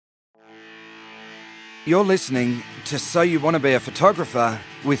You're listening to So You Want to Be a Photographer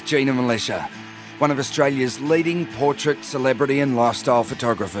with Gina Militia, one of Australia's leading portrait, celebrity and lifestyle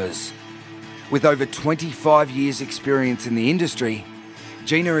photographers. With over 25 years experience in the industry,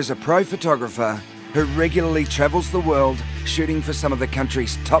 Gina is a pro photographer who regularly travels the world shooting for some of the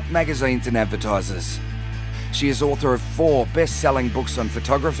country's top magazines and advertisers. She is author of 4 best-selling books on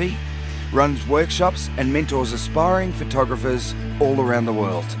photography, runs workshops and mentors aspiring photographers all around the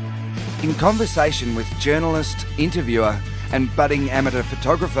world. In conversation with journalist, interviewer and budding amateur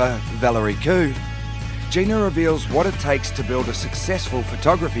photographer Valerie Khoo, Gina reveals what it takes to build a successful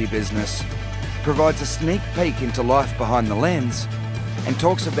photography business, provides a sneak peek into life behind the lens, and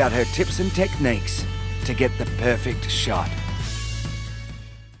talks about her tips and techniques to get the perfect shot.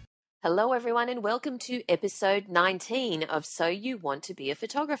 Hello everyone and welcome to episode 19 of So You Want to Be a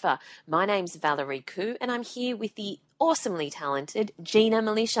Photographer. My name's Valerie Khoo and I'm here with the awesomely talented Gina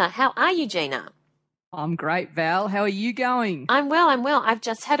Militia. How are you, Gina? I'm great, Val. How are you going? I'm well. I've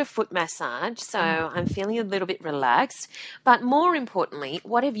just had a foot massage, so I'm feeling a little bit relaxed. But more importantly,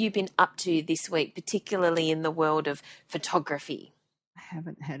 what have you been up to this week, particularly in the world of photography? I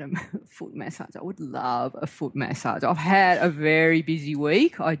haven't had a foot massage. I would love a foot massage. I've had a very busy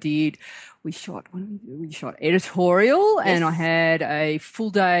week. We shot editorial, Yes. and I had a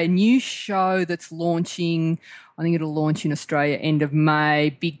full day new show that's launching. I think it'll launch in Australia end of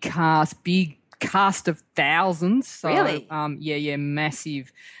May. Big cast of thousands. So, Really?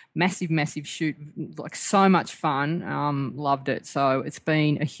 Massive shoot, like so much fun. Loved it. So it's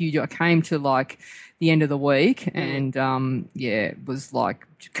been I came to like the end of the week and it was like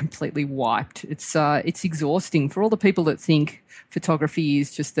completely wiped. It's exhausting for all the people that think photography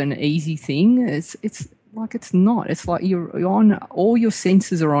is just an easy thing. It's like it's not. It's like you're on, all your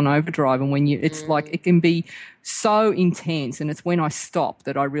senses are on overdrive, and when it's like it can be so intense. And it's when I stop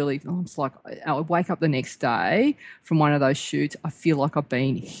that it's like I wake up the next day from one of those shoots. I feel like I've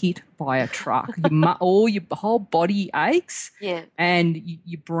been hit by a truck. Your whole body aches, and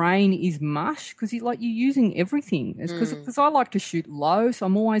your brain is mush because you're using everything. Because I like to shoot low, so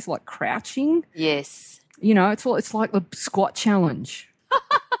I'm always like crouching. Yes. You know, it's like the squat challenge.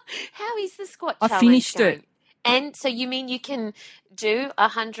 How is the squat I challenge finished going? it. And so you mean you can do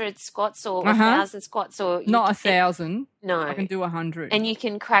 100 squats or 1,000 squats? Or Not 1,000. No. I can do 100. And you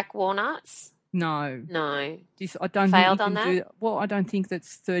can crack walnuts? No. No. I don't Failed think on you can do. Well, I don't think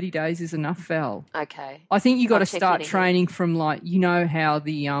that's 30 days is enough, Val. Okay. I think you got to check start it in. training from how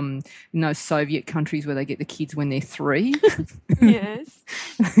the in those Soviet countries where they get the kids when they're 3. Yes.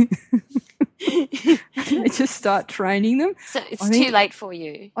 They just start training them. So it's too late for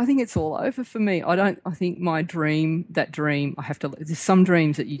you. I think it's all over for me. I think my dream, there's some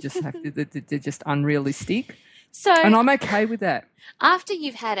dreams that you just have to, they're just unrealistic. So, And I'm okay with that. after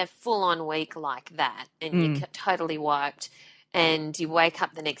you've had a full-on week like that and you're totally wiped and you wake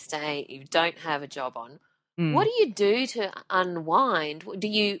up the next day, you don't have a job on, what do you do to unwind?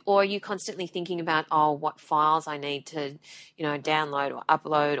 Or are you constantly thinking about, what files I need to, download or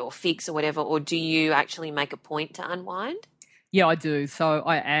upload or fix or whatever? Or do you actually make a point to unwind? Yeah, I do. So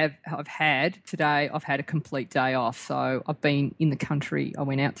I've had a complete day off. So I've been in the country. I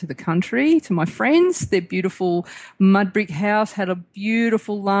went out to the country to my friends, their beautiful mud brick house, had a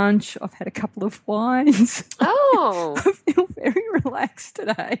beautiful lunch. I've had a couple of wines. Oh. I feel very relaxed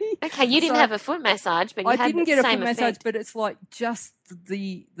today. Okay, you didn't have a foot massage, but you I had didn't the get a same foot massage, effect. but it's like just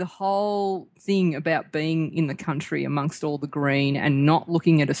the whole thing about being in the country amongst all the green and not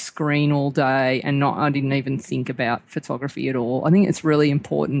looking at a screen all day I didn't even think about photography at all. I think it's really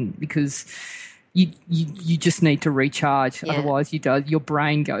important because you just need to recharge. Yeah. Otherwise your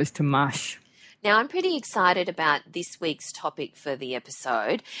brain goes to mush. Now, I'm pretty excited about this week's topic for the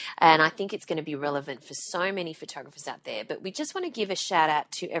episode, and I think it's going to be relevant for so many photographers out there. But we just want to give a shout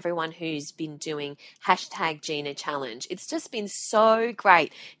out to everyone who's been doing #Gina Challenge. It's just been so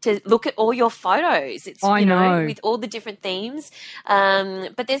great to look at all your photos. It's I know. with all the different themes.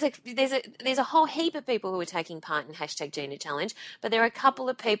 But there's a whole heap of people who are taking part in #Gina Challenge. But there are a couple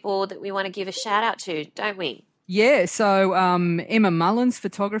of people that we want to give a shout out to, don't we? Yeah, so Emma Mullins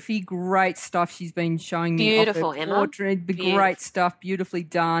photography, great stuff. She's been showing me Beautiful, Emma. portrait, great stuff, beautifully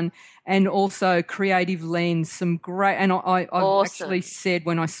done. And also Creative Lens, some great. And I Awesome. actually said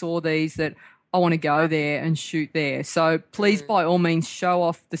when I saw these that I want to go there and shoot there. So please, by all means, show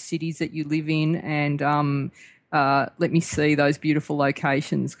off the cities that you live in and let me see those beautiful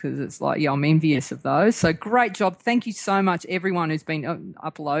locations, because it's like, yeah, I'm envious of those. So great job. Thank you so much, everyone who's been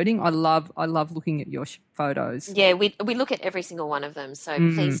uploading. I love looking at your photos. Yeah, we look at every single one of them. So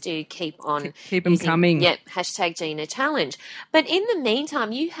please do keep on keep them coming. Yeah, #Gina Challenge. But in the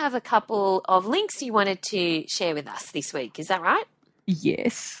meantime, you have a couple of links you wanted to share with us this week. Is that right?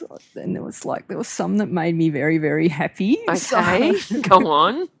 Yes. And there was some that made me very, very happy. Okay, go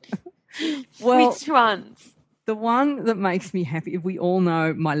on. Well, which ones? The one that makes me happy, we all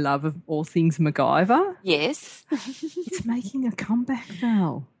know my love of all things MacGyver. Yes. It's making a comeback,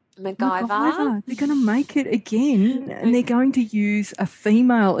 Val. MacGyver. They're going to make it again, and they're going to use a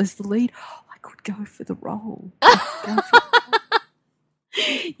female as the lead. I could go for the role.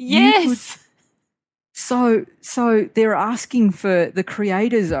 Yes. So they're asking the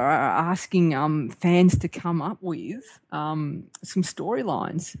creators are asking fans to come up with some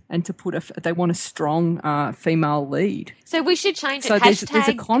storylines and to put they want a strong female lead. So we should change it. So there's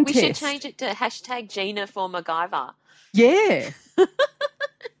a contest. We should change it to #Gina for MacGyver. Yeah.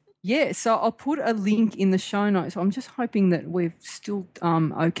 Yeah, so I'll put a link in the show notes. I'm just hoping that we're still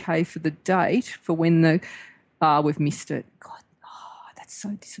okay for the date for when we've missed it. God, that's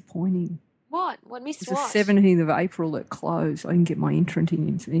so disappointing. What? What missed what? It's the 17th of April that closed. I didn't get my entry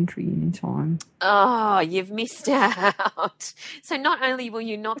in time. Oh, you've missed out. So not only will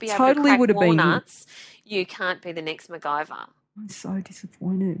you not be able to crack would have walnuts, you can't be the next MacGyver. I'm so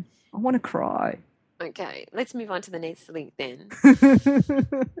disappointed. I want to cry. Okay, let's move on to the next link then.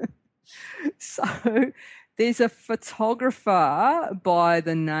 So there's a photographer by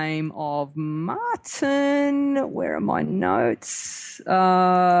the name of Martin. Where are my notes?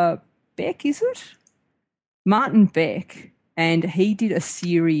 Beck, is it? Martin Beck. And he did a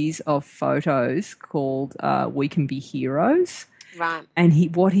series of photos called We Can Be Heroes. Right.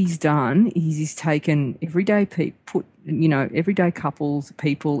 And what he's done is he's taken everyday everyday couples,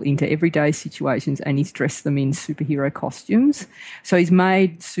 people into everyday situations, and he's dressed them in superhero costumes. So he's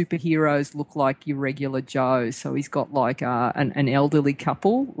made superheroes look like your regular Joes. So he's got like an elderly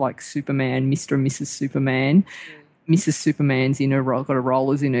couple, like Superman, Mr. and Mrs. Superman. Mrs. Superman's got her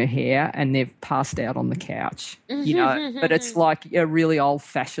rollers in her hair, and they've passed out on the couch, but it's like a really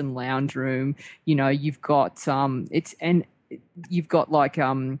old-fashioned lounge room. You've got you've got like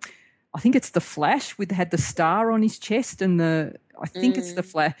I think it's the Flash had the star on his chest, and I think it's the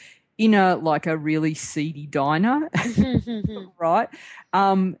Flash in a really seedy diner, right?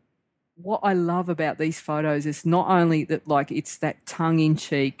 What I love about these photos is not only that it's that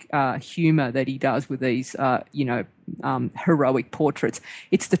tongue-in-cheek humor that he does with these heroic portraits.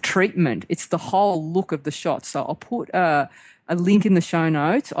 It's the treatment. It's the whole look of the shot. So I'll put a link in the show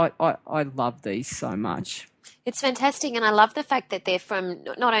notes. I love these so much. It's fantastic, and I love the fact that they're from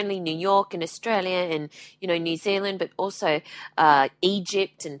not only New York and Australia and New Zealand, but also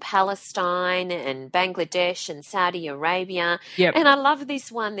Egypt and Palestine and Bangladesh and Saudi Arabia. Yep. And I love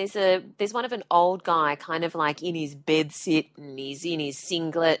this one. There's one of an old guy, kind of like in his bedsit, and he's in his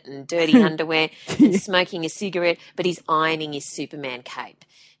singlet and dirty underwear, and smoking a cigarette, but he's ironing his Superman cape.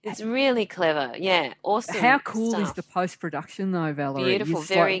 It's really clever. Yeah, awesome. How cool stuff. Is the post-production though, Valerie? Beautiful,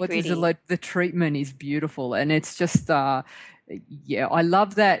 very gritty. The treatment is beautiful, and it's just, I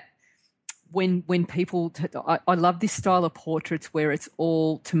love that when people, I love this style of portraits where it's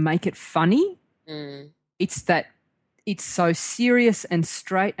all to make it funny. It's that it's so serious and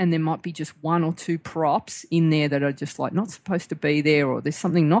straight, and there might be just one or two props in there that are just not supposed to be there, or there's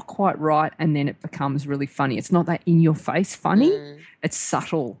something not quite right, and then it becomes really funny. It's not that in-your-face funny. It's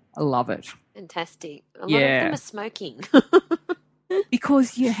subtle. I love it. Fantastic. A lot of them are smoking.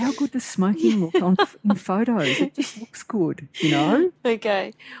 Because, how good does smoking look in photos? It just looks good,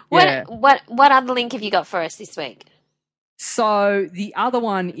 Okay. What other link have you got for us this week? So the other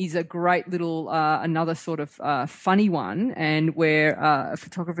one is a great little, another sort of funny one, and where a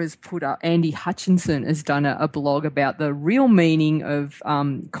photographer's put up, Andy Hutchinson has done a blog about the real meaning of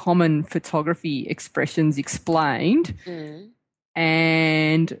common photography expressions explained.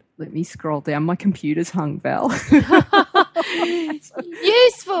 And let me scroll down. My computer's hung, Val.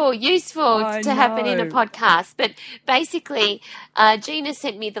 Useful to happen in a podcast. But basically, Gina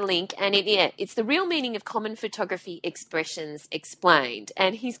sent me the link, and it's the real meaning of common photography expressions explained.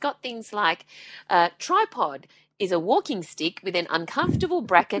 And he's got things like tripod is a walking stick with an uncomfortable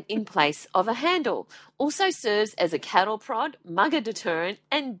bracket in place of a handle. Also serves as a cattle prod, mugger deterrent,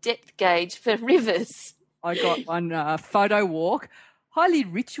 and depth gauge for rivers. I got one photo walk. highly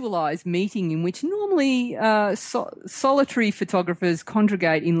ritualized meeting in which normally solitary photographers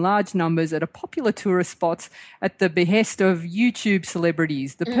congregate in large numbers at a popular tourist spot at the behest of YouTube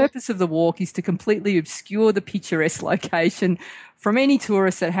celebrities. The purpose of the walk is to completely obscure the picturesque location from any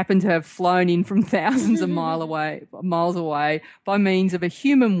tourists that happen to have flown in from thousands of miles away by means of a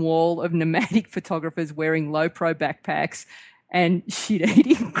human wall of nomadic photographers wearing low-pro backpacks and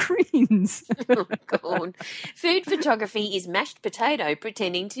shit-eating grins. Oh, God. Food photography is mashed potato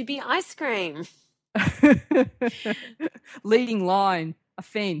pretending to be ice cream. Leading line, a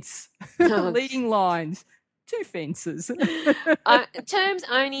fence. Leading lines, 2 fences. Terms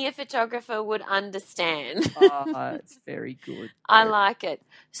only a photographer would understand. It's very good. I like it.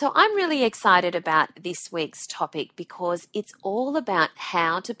 So I'm really excited about this week's topic because it's all about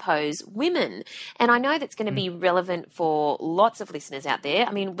how to pose women. And I know that's going to be relevant for lots of listeners out there.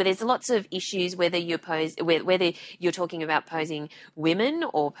 I mean, there's lots of issues whether you're talking about posing women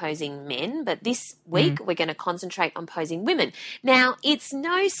or posing men. But this week we're going to concentrate on posing women. Now, it's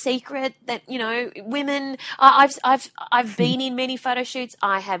no secret that, women. I've been in many photo shoots.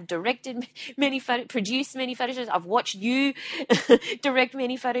 I have directed produced many photo shoots. I've watched you direct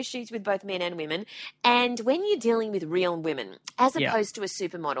many photo shoots with both men and women. And when you're dealing with real women, as opposed to a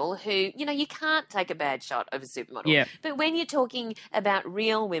supermodel who, you can't take a bad shot of a supermodel. Yeah. But when you're talking about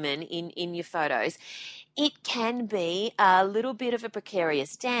real women in your photos, it can be a little bit of a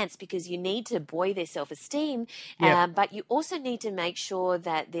precarious dance because you need to buoy their self-esteem, but you also need to make sure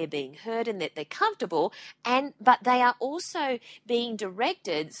that they're being heard and that they're comfortable, but they are also being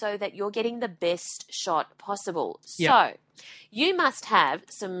directed so that you're getting the best shot possible. Yep. So you must have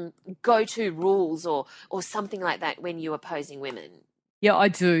some go-to rules or something like that when you are posing women. Yeah, I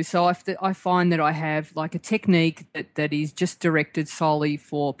do. So I find that I have like a technique that is just directed solely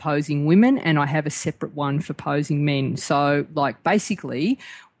for posing women, and I have a separate one for posing men. So like basically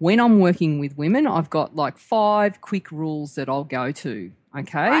when I'm working with women, I've got like 5 quick rules that I'll go to.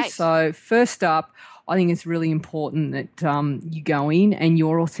 Okay. Right. So first up, I think it's really important that you go in and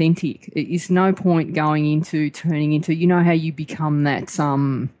you're authentic. It is no point turning into, how you become that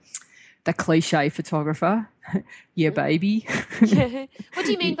cliche photographer. Yeah, baby. What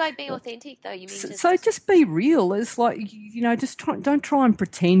do you mean by be authentic, though? You mean just be real. It's like, don't try and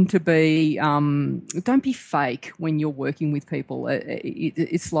pretend to be. Don't be fake when you're working with people.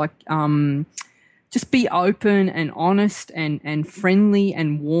 It's like just be open and honest and friendly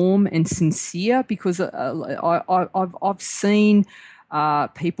and warm and sincere. Because I've seen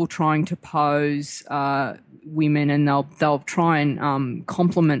people trying to pose women, and they'll try and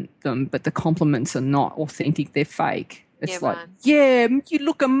compliment them, but the compliments are not authentic; they're fake. It's you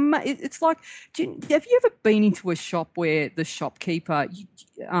look amazing. It's like, have you ever been into a shop where the shopkeeper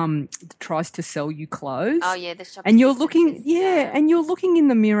tries to sell you clothes? Oh yeah, the shop. And you're looking, and you're looking in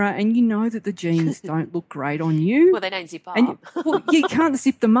the mirror, and you know that the jeans don't look great on you. Well, they don't zip up. And you can't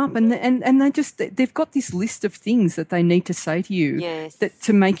zip them up, and they've got this list of things that they need to say to you that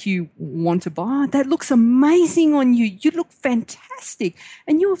to make you want to buy. That looks amazing on you. You look fantastic,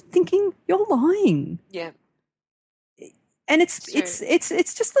 and you're thinking you're lying. Yeah. And it's just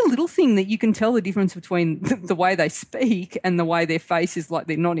the little thing that you can tell the difference between the way they speak and the way their face is, like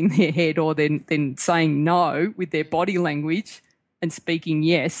they're nodding their head or then saying no with their body language and speaking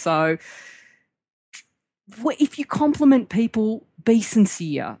yes. So if you compliment people, be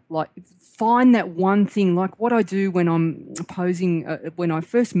sincere. Like find that one thing. Like what I do when I'm posing, when I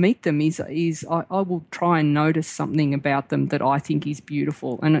first meet them is I will try and notice something about them that I think is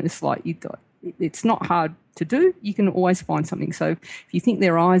beautiful. And it's like it's not hard to do. You can always find something. So if you think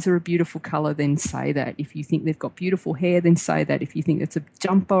their eyes are a beautiful colour, then say that. If you think they've got beautiful hair, then say that. If you think it's a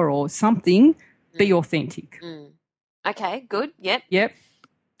jumper or something, be authentic. Okay, good. Yep.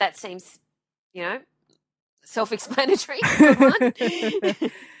 That seems, self-explanatory. Good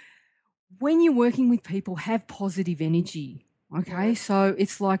one. When you're working with people, have positive energy. Okay, so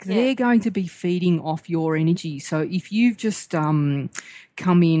it's like they're going to be feeding off your energy. So if you've just come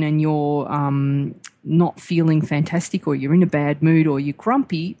in and you're not feeling fantastic, or you're in a bad mood, or you're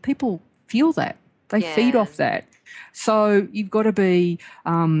grumpy, people feel that. They feed off that. So you've got to be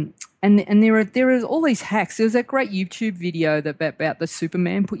and there are all these hacks. There's that great YouTube video about the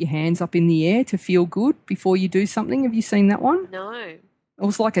Superman, put your hands up in the air to feel good before you do something. Have you seen that one? No. It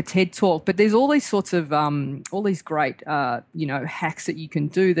was like a TED talk, but there's all these sorts of all these great hacks that you can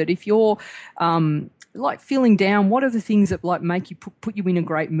do. That if you're like feeling down, what are the things that like make you put you in a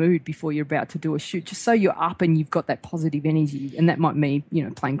great mood before you're about to do a shoot? Just so you're up and you've got that positive energy, and that might mean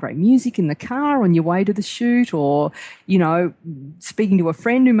playing great music in the car on your way to the shoot, or speaking to a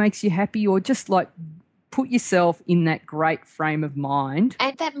friend who makes you happy, or just like put yourself in that great frame of mind.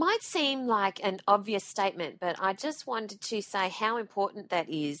 And that might seem like an obvious statement, but I just wanted to say how important that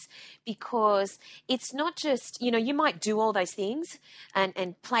is, because it's not just, you might do all those things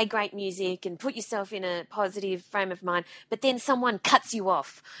and play great music and put yourself in a positive frame of mind, but then someone cuts you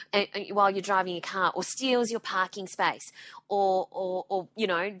off while you're driving your car, or steals your parking space, or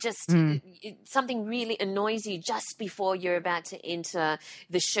just something really annoys you just before you're about to enter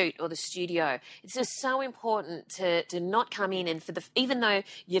the shoot or the studio. It's just so important to not come in and even though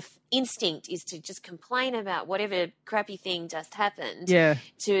your instinct is to just complain about whatever crappy thing just happened,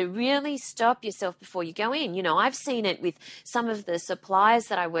 to really stop yourself before you go in. I've seen it with some of the suppliers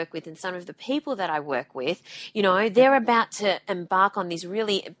that I work with and some of the people that I work with. They're about to embark on this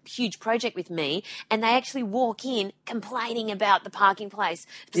really huge project with me, and they actually walk in complaining about the parking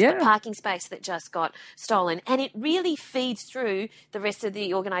space that just got stolen. And it really feeds through the rest of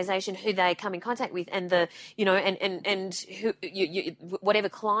the organisation who they come in contact with, and and who whatever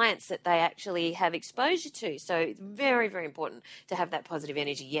clients that they actually have exposure to. So it's very, very important to have that positive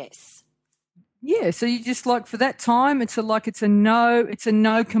energy. Yes. Yeah. So you just for that time, it's a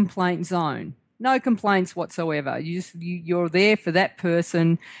no complaint zone. No complaints whatsoever. You're there for that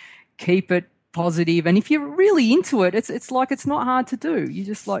person. Keep it positive, and if you're really into it, it's not hard to do. You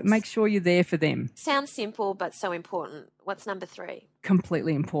just make sure you're there for them. Sounds simple, but so important. What's number 3?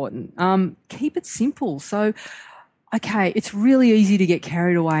 Completely important. Keep it simple. So, okay, it's really easy to get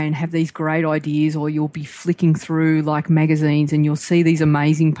carried away and have these great ideas, or you'll be flicking through magazines and you'll see these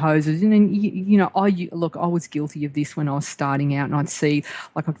amazing poses. And then, I was guilty of this when I was starting out, and I'd see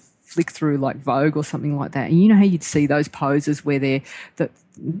I'd flick through Vogue or something like that. And how you'd see those poses where they're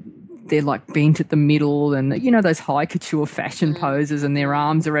bent at the middle, and those high couture fashion poses, and their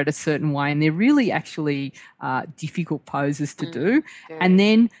arms are at a certain way, and they're really actually difficult poses to do. And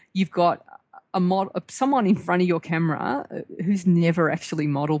then you've got someone in front of your camera who's never actually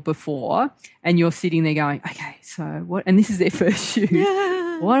modeled before, and you're sitting there going, okay, so what? And this is their first shoot.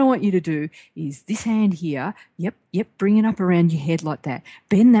 What I want you to do is this hand here. Yep, bring it up around your head like that.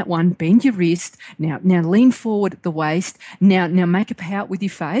 Bend that one, bend your wrist. Now lean forward at the waist. Now make a pout with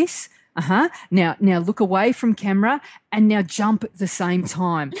your face. Now look away from camera, and now jump at the same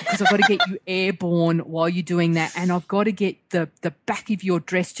time, because I've got to get you airborne while you're doing that, and I've got to get the back of your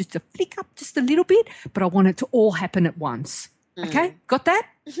dress just to flick up just a little bit, but I want it to all happen at once. Okay, got that?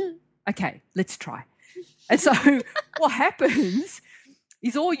 Okay, let's try. And so what happens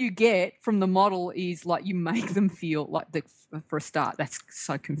is all you get from the model is you make them feel for a start, that's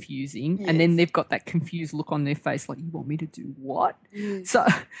so confusing. Yes. And then they've got that confused look on their face, you want me to do what? Yes.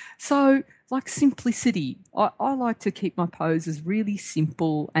 So simplicity. I like to keep my poses really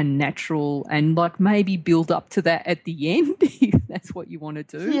simple and natural, and maybe build up to that at the end if that's what you want to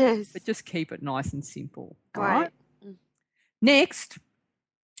do. Yes. But just keep it nice and simple. Great. All right? Next,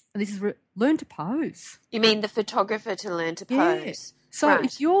 this is learn to pose. You mean the photographer to learn to pose? Yeah. So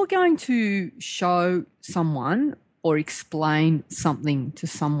if you're going to show someone or explain something to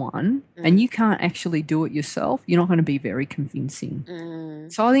someone and you can't actually do it yourself, you're not going to be very convincing.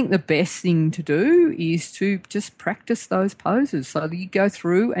 So I think the best thing to do is to just practice those poses. So you go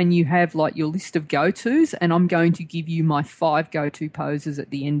through and you have your list of go-tos, and I'm going to give you my 5 go-to poses at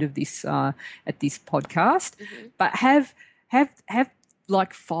the end of this at this podcast. But have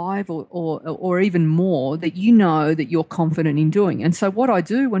 5 or even more that that you're confident in doing. And so what I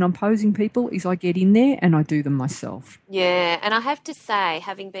do when I'm posing people is I get in there and I do them myself. Yeah, and I have to say,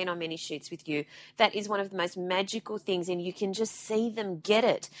 having been on many shoots with you, that is one of the most magical things, and you can just see them get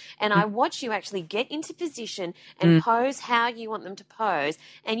it. And I watch you actually get into position and pose how you want them to pose,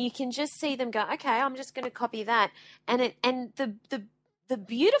 and you can just see them go, okay, I'm just going to copy that. And the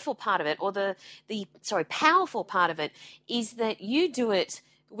beautiful part of it, or the powerful part of it, is that you do it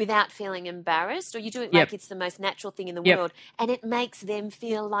without feeling embarrassed, or you do it like it's the most natural thing in the world, and it makes them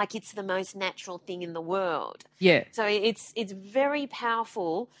feel like it's the most natural thing in the world. Yeah. So it's very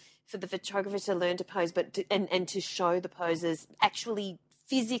powerful for the photographer to learn to pose, and to show the poses, actually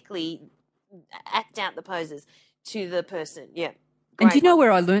physically act out the poses to the person. Yeah. And do you know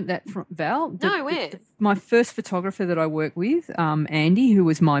where I learnt that from, Val? Where? My first photographer that I worked with, Andy, who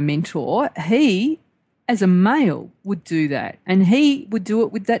was my mentor, he, as a male, would do that. And he would do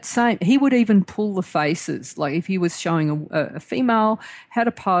it with that same, he would even pull the faces. If he was showing a female how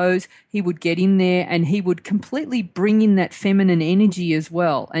to pose, he would get in there and he would completely bring in that feminine energy as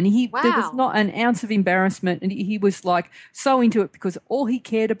well. And there was not an ounce of embarrassment. And he was so into it, because all he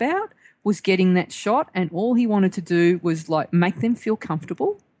cared about was getting that shot, and all he wanted to do was make them feel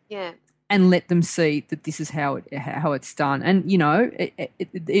comfortable. Yeah. and let them see that this is how it's done. And, you know,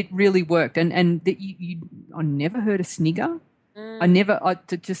 it really worked. And that I never heard a snigger.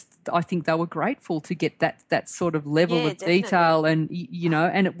 I think they were grateful to get that sort of level of detail, and, you know,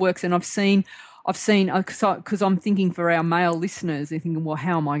 and it works. And I've seen, because I'm thinking for our male listeners, they're thinking, well,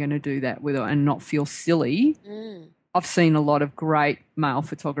 how am I going to do that with it and not feel silly? I've seen a lot of great male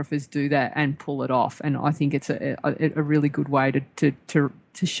photographers do that and pull it off, and I think it's a really good way to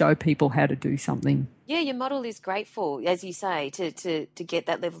show people how to do something. Yeah, your model is grateful, as you say, to get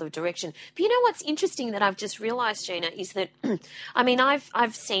that level of direction. But you know what's interesting that I've just realised, Gina, is that, I mean,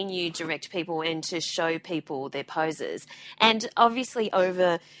 I've seen you direct people and to show people their poses, and obviously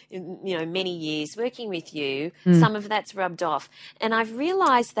over, you know, many years working with you, some of that's rubbed off, and I've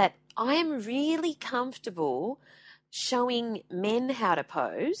realised that I am really comfortable showing men how to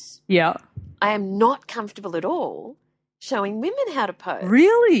pose. Yeah. I am not comfortable at all showing women how to pose.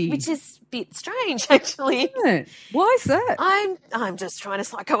 Really? Which is a bit strange, actually. Yeah. Why is that? I'm just trying to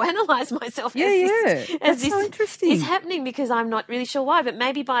psychoanalyze myself as this so interesting. is happening, because I'm not really sure why, but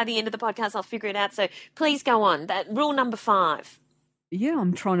maybe by the end of the podcast I'll figure it out. So please go on. That rule number 5. Yeah,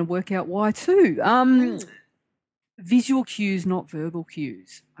 I'm trying to work out why too. Visual cues, not verbal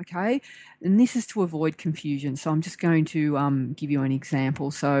cues, okay? And this is to avoid confusion. So I'm just going to give you an example.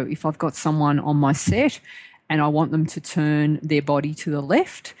 So if I've got someone on my set and I want them to turn their body to the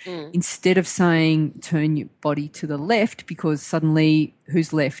left, instead of saying turn your body to the left, because suddenly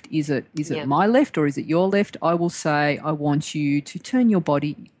whose left is it? Is it my left or is it your left? I will say I want you to turn your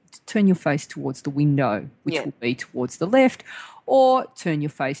face towards the window, which will be towards the left, or turn your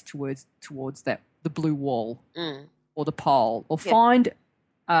face towards the blue wall or the pole, or find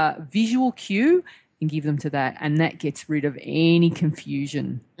a visual cue and give them to that, and that gets rid of any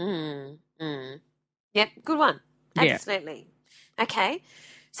confusion. Yep, good one. Absolutely. Yeah. Okay,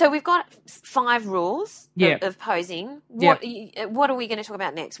 so we've got 5 rules of posing. What are we going to talk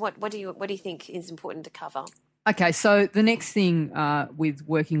about next? What do you think is important to cover? Okay, so the next thing with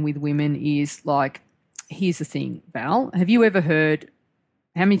working with women is, like, here's the thing, Val. Have you ever heard?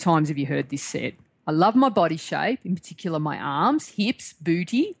 How many times have you heard this said? I love my body shape, in particular my arms, hips,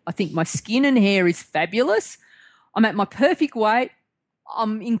 booty. I think my skin and hair is fabulous. I'm at my perfect weight.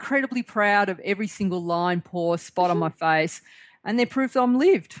 I'm incredibly proud of every single line, pore, spot on my face, and they're proof that I'm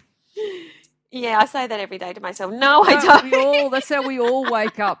lived. Yeah, I say that every day to myself. No, I don't. That's how we all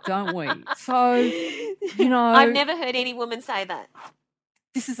wake up, don't we? So, you know, I've never heard any woman say that.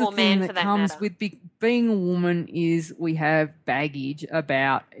 This is the thing that comes with being a woman, is we have baggage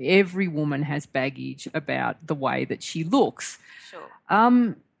about, every woman has baggage about the way that she looks.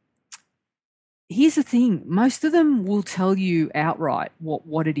 Sure. Here's the thing. Most of them will tell you outright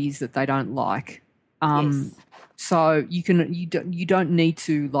what it is that they don't like. Yes. So you don't need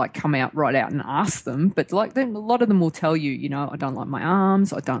to, like, come out right out and ask them, but, like, a lot of them will tell you, you know, I don't like my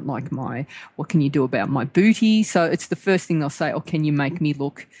arms, I don't like what can you do about my booty? So it's the first thing they'll say, oh, can you make me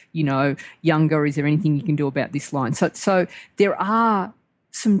look, you know, younger? Is there anything you can do about this line? So there are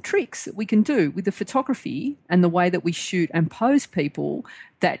some tricks that we can do with the photography and the way that we shoot and pose people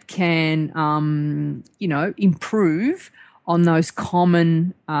that can, you know, improve on those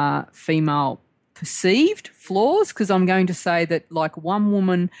common female perceived flaws, because I'm going to say that, like, one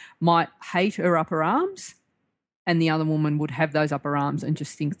woman might hate her upper arms and the other woman would have those upper arms and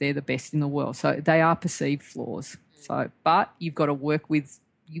just think they're the best in the world. So they are perceived flaws. So, but you've got to work with,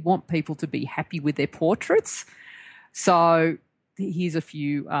 you want people to be happy with their portraits. So here's a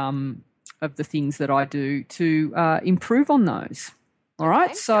few of the things that I do to improve on those. All right.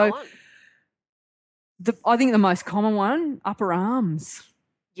 Okay, so I think the most common one, upper arms.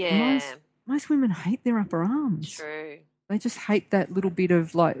 Yeah. Most women hate their upper arms. True. They just hate that little bit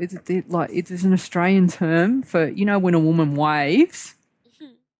of, like, it's an Australian term for, you know, when a woman waves,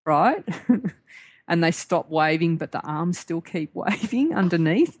 right? And they stop waving, but the arms still keep waving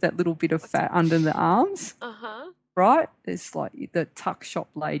underneath, that little bit of fat under the arms. Right? It's like the tuck shop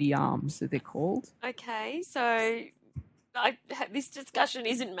lady arms, that they're called. Okay, so this discussion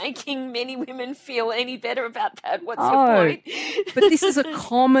isn't making many women feel any better about that. What's your point? But this is a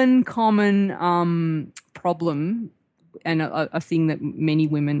common problem, and a thing that many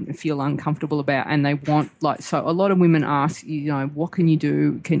women feel uncomfortable about, and they want, like, so a lot of women ask, you know, what can you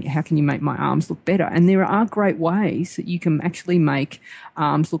do? How can you make my arms look better? And there are great ways that you can actually make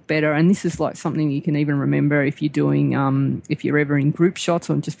arms look better. And this is, like, something you can even remember if you're doing, if you're ever in group shots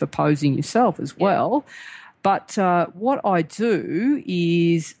or just for posing yourself as well. But what I do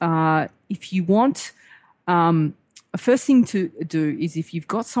is, if you want, the first thing to do is, if you've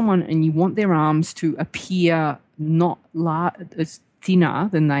got someone and you want their arms to appear not thinner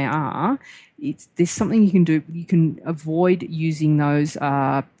than they are, there's something you can do. You can avoid using those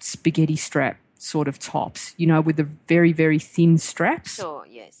spaghetti strap sort of tops, with the very, very thin straps. Sure,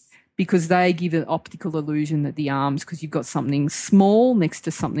 yes. Because they give an optical illusion that the arms, because you've got something small next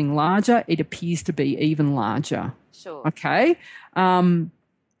to something larger, it appears to be even larger. Sure. Okay.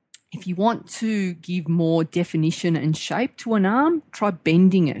 If you want to give more definition and shape to an arm, try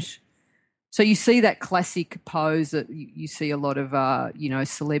bending it. So you see that classic pose that you see a lot of,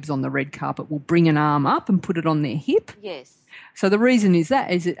 celebs on the red carpet will bring an arm up and put it on their hip. Yes. So the reason is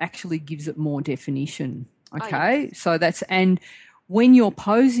it actually gives it more definition. Okay. Oh, yes. So and when you're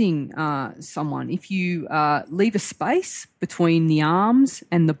posing someone, if you leave a space between the arms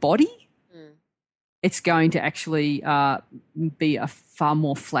and the body, it's going to actually be a far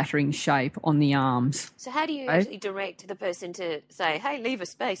more flattering shape on the arms. So how do you actually direct the person to say, hey, leave a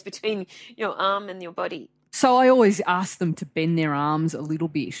space between your arm and your body? So I always ask them to bend their arms a little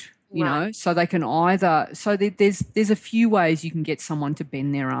bit, you know, so they can either – so there's a few ways you can get someone to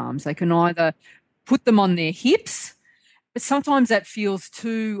bend their arms. They can either put them on their hips, but sometimes that feels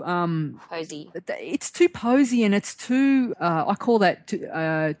too posy. It's too posy, and it's too I call that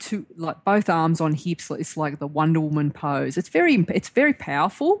too like both arms on hips. It's like the Wonder Woman pose. It's very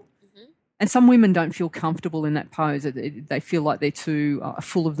powerful, and some women don't feel comfortable in that pose. They feel like they're too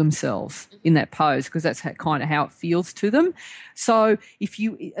full of themselves in that pose, because that's kind of how it feels to them. So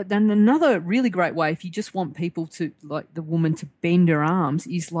then another really great way, if you just want people to, like, the woman to bend her arms,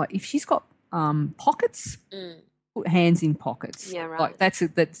 is like if she's got pockets. Put hands in pockets. Yeah, right. Like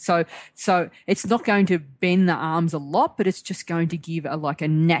so it's not going to bend the arms a lot, but it's just going to give a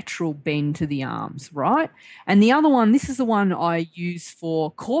natural bend to the arms, right? And the other one, this is the one I use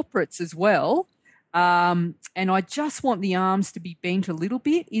for corporates as well. And I just want the arms to be bent a little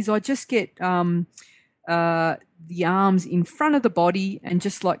bit, is I just get the arms in front of the body and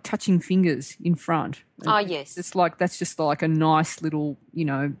just like touching fingers in front. Oh, yes. That's just like a nice little,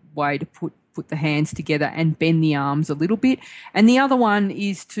 way to put the hands together and bend the arms a little bit. And the other one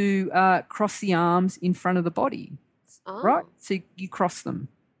is to cross the arms in front of the body, right? So you cross them,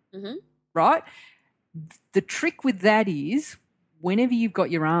 right? The trick with that is whenever you've got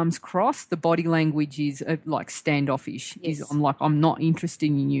your arms crossed, the body language is like standoffish. Yes. I'm not interested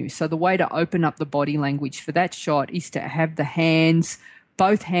in you. So the way to open up the body language for that shot is to have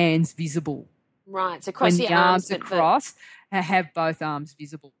both hands visible. Right, so cross your arms are crossed, have both arms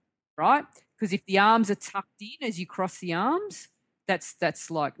visible. Right? Because if the arms are tucked in as you cross the arms,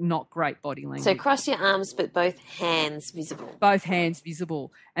 that's like not great body language. So cross your arms, but both hands visible. Both hands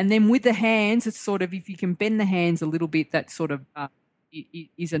visible. And then with the hands, it's sort of, if you can bend the hands a little bit, that sort of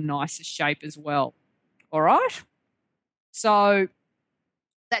is a nicer shape as well. All right? So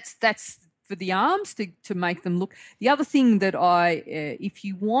that's for the arms to make them look. The other thing that if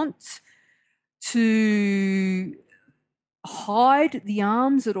you want to hide the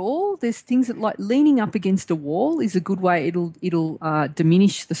arms at all, there's things that, like, leaning up against a wall is a good way. It'll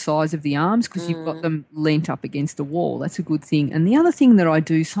diminish the size of the arms because you've got them leant up against a wall. That's a good thing. And the other thing that I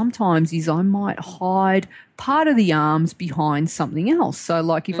do sometimes is I might hide part of the arms behind something else. So,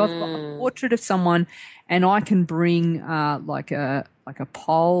 like, if I've got a portrait of someone and I can bring like a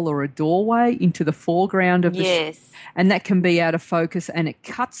pole or a doorway into the foreground of the shot, and that can be out of focus and it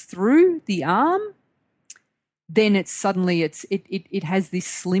cuts through the arm, then it has this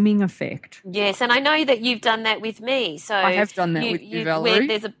slimming effect. Yes, and I know that you've done that with me. So I have done that with you, Valerie.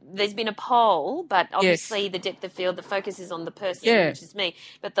 There's been a pole, but obviously the depth of field, the focus is on the person, which is me.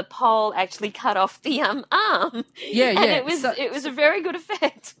 But the pole actually cut off the arm. Yeah, and it was a very good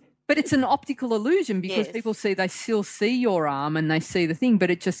effect. But it's an optical illusion because people they still see your arm and they see the thing,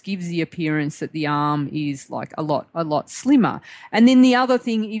 but it just gives the appearance that the arm is like a lot slimmer. And then the other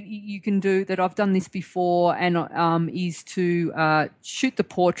thing you can do, that I've done this before, and is to shoot the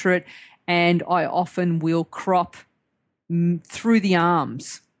portrait, and I often will crop through the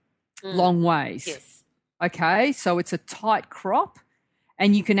arms long ways. Yes. Okay, so it's a tight crop.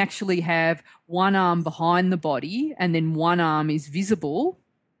 And you can actually have one arm behind the body and then one arm is visible,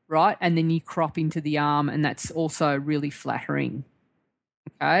 right? And then you crop into the arm, and that's also really flattering.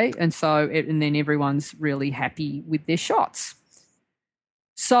 Okay, and then everyone's really happy with their shots.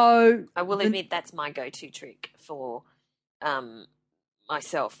 So I will admit that's my go-to trick for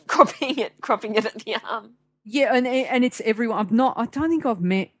myself, cropping it at the arm. Yeah, and it's everyone. I don't think I've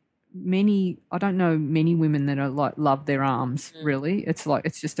met many. I don't know many women that are like love their arms. Really, it's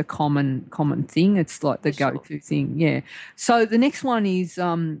just a common thing. It's like the go-to thing. Yeah. So the next one is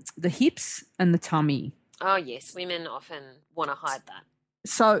the hips and the tummy. Oh yes, women often want to hide that.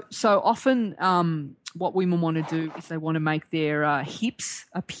 So often, what women want to do is they want to make their hips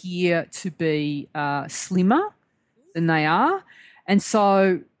appear to be slimmer than they are, and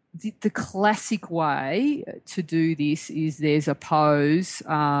so the classic way to do this is there's a pose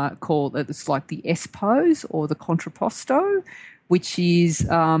called it's like the S pose or the contrapposto, which is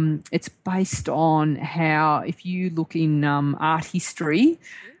it's based on how if you look in art history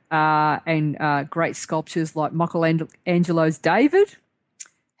and great sculptures like Michelangelo's David.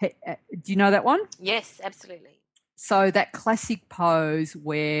 Do you know that one? Yes, absolutely. So that classic pose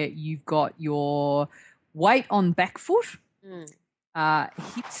where you've got your weight on back foot,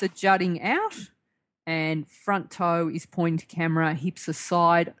 hips are jutting out, and front toe is pointing to camera, hips are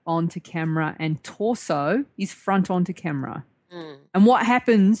side onto camera, and torso is front onto camera. And what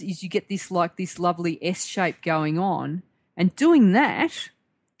happens is you get this lovely S shape going on, and giving that.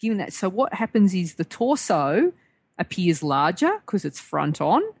 So what happens is the torso appears larger because it's front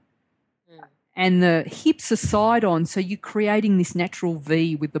on, and the hips are side on. So you're creating this natural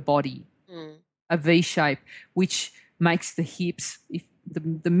V with the body, a V shape, which makes the hips. If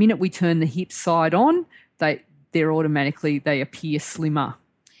the minute we turn the hips side on, they appear slimmer.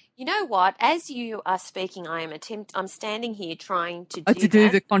 You know what? As you are speaking, I'm standing here trying to do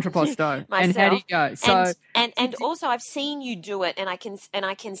the contrapposto. And how do you go? So and also I've seen you do it, and I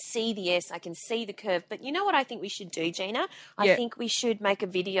can see the S, I can see the curve. But you know what I think we should do, Gina? I think we should make a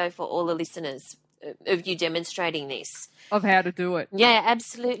video for all the listeners of you demonstrating this. Of how to do it. Yeah,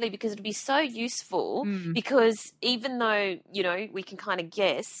 absolutely, because it'd be so useful. Because even though we can kind of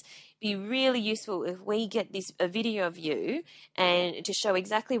guess. Be really useful if we get a video of you and to show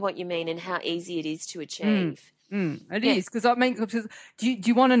exactly what you mean and how easy it is to achieve. It is because do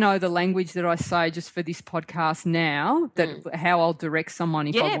you want to know the language that I say just for this podcast now? How I'll direct someone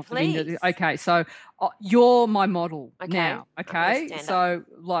if I want please. them to. Okay, so you're my model now. Okay, so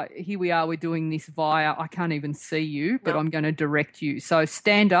like here we are. We're doing this via. I can't even see you, but I'm going to direct you. So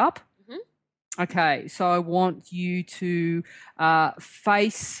stand up. Okay, so I want you to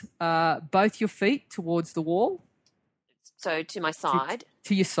face both your feet towards the wall. So to my side.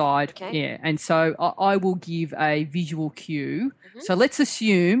 To your side, okay. Yeah. And so I will give a visual cue. So let's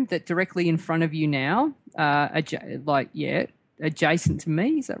assume that directly in front of you now, adjacent to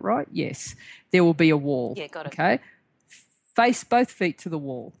me, is that right? Yes. There will be a wall. Yeah, got it. Okay. Face both feet to the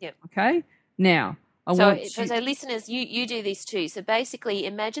wall. Yep. Okay. Now, So listeners, you do this too. So basically,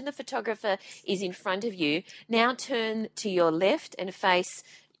 imagine the photographer is in front of you. Now turn to your left and face,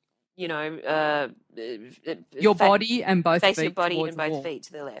 your body and both face feet your body towards and both the wall. feet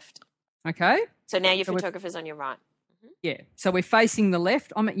to the left. Okay. So now your photographer's on your right. Yeah. So we're facing the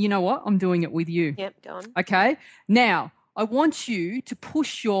left. You know what? I'm doing it with you. Yep. Go on. Okay. Now I want you to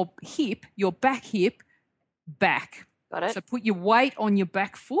push your back hip, back. Got it. So put your weight on your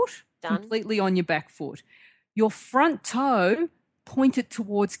back foot. Done. Completely on your back foot. Your front toe, point it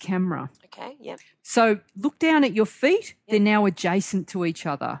towards camera. Okay, yep. So look down at your feet. They're now adjacent to each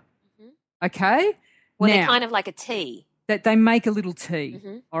other. Okay? Well, now, they're kind of like a T. That they make a little T.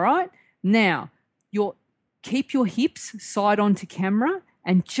 All right? Now, keep your hips side onto camera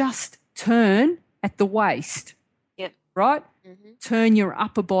and just turn at the waist. Yep. Right? Turn your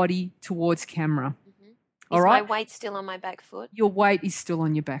upper body towards camera. Is my weight still on my back foot? Your weight is still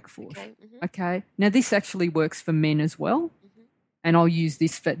on your back foot. Okay. Okay. Now, this actually works for men as well. And I'll use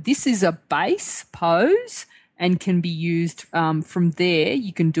this this is a base pose and can be used from there.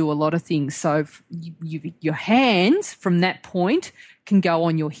 You can do a lot of things. So your hands from that point can go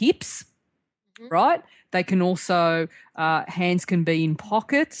on your hips, right? They can also, hands can be in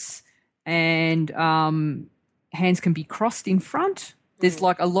pockets and hands can be crossed in front. There's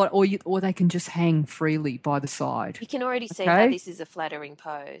like a lot, or they can just hang freely by the side. You can already see how this is a flattering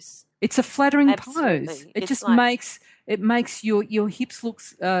pose. It's a flattering Absolutely. pose. It just makes your hips look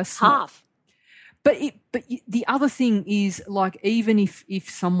small. Half. But the other thing is, like, even if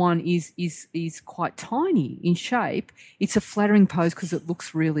someone is quite tiny in shape, it's a flattering pose because it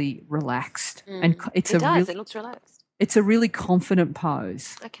looks really relaxed and it looks relaxed. It's a really confident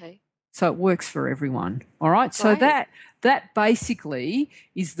pose. Okay. So it works for everyone. All right. So that basically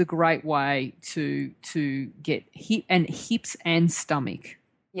is the great way to get hips and stomach.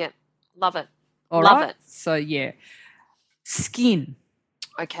 Yeah. Love it. Love it. So yeah. Skin.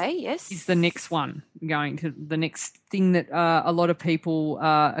 Okay, yes. Is the next one. Going to the next thing that a lot of people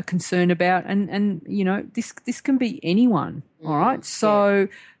are concerned about, and this can be anyone. All right. So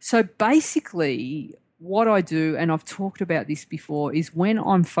basically, what I do, and I've talked about this before, is when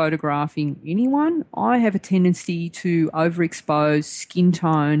I'm photographing anyone, I have a tendency to overexpose skin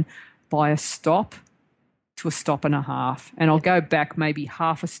tone by a stop to a stop and a half, and I'll go back maybe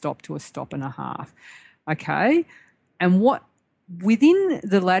half a stop to a stop and a half. Okay, and what within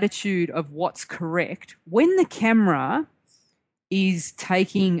the latitude of what's correct, when the camera is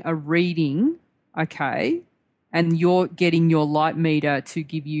taking a reading, okay, and you're getting your light meter to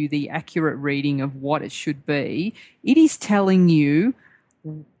give you the accurate reading of what it should be, it is telling you,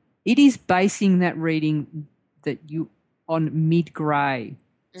 it is basing that reading that you on mid-grey.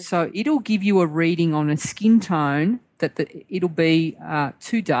 So it'll give you a reading on a skin tone that it'll be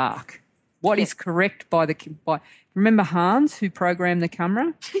too dark. What is correct by remember Hans, who programmed the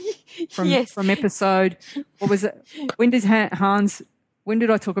camera from episode, what was it? When did I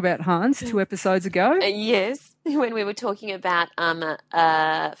talk about Hans? 2 episodes ago? Yes, when we were talking about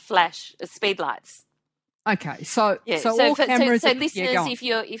flash speed lights. Okay, so all cameras. So listeners, if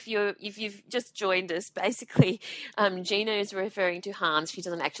you've just joined us, basically, Gina is referring to Hans. She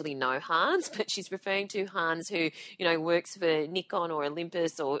doesn't actually know Hans, but she's referring to Hans, who works for Nikon or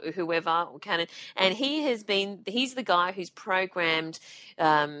Olympus or whoever or Canon, and he's the guy who's programmed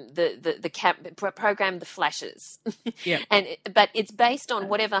programmed the flashes. Yeah. But it's based on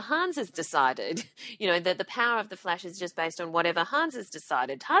whatever Hans has decided. The power of the flash is just based on whatever Hans has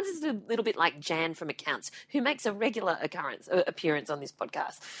decided. Hans is a little bit like Jan from accounts, who makes a regular appearance on this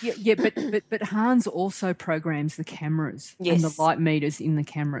podcast. Yeah, but Hans also programs the cameras and the light meters in the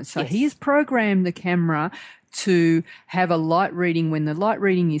cameras. So he has programmed the camera to have a light reading. When the light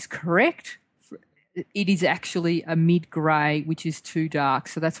reading is correct, it is actually a mid-grey, which is too dark.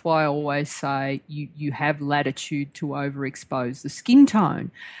 So that's why I always say you have latitude to overexpose the skin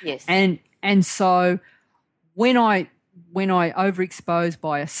tone. Yes. And so when I overexpose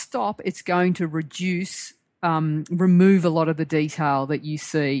by a stop, it's going to remove a lot of the detail that you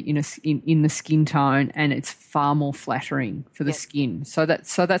see in the skin tone, and it's far more flattering for the skin. So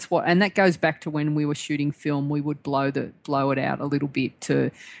that's what, and that goes back to when we were shooting film. We would blow it out a little bit to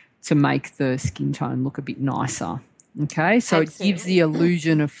make the skin tone look a bit nicer. Okay, so Absolutely. It gives the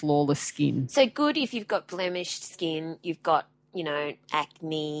illusion of flawless skin. So good if you've got blemished skin, you've got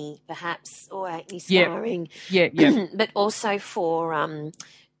acne perhaps, or acne scarring. Yeah. But also for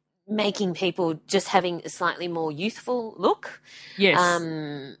making people just having a slightly more youthful look. Yes.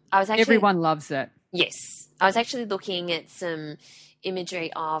 Everyone loves that. Yes. I was actually looking at some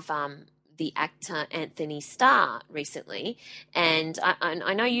imagery of the actor Anthony Starr recently, and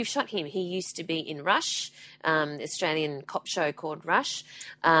I know you've shot him. He used to be in Rush, Australian cop show called Rush,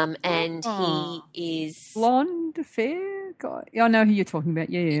 and he is blonde, fair guy. I know who you're talking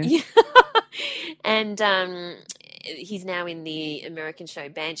about. Yeah. And he's now in the American show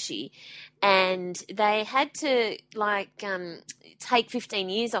Banshee, and they had to take 15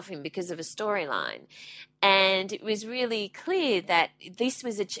 years off him because of a storyline. And it was really clear that this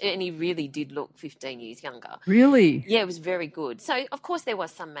was and he really did look 15 years younger. Really? Yeah, it was very good. So, of course, there was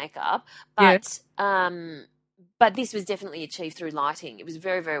some makeup, but this was definitely achieved through lighting. It was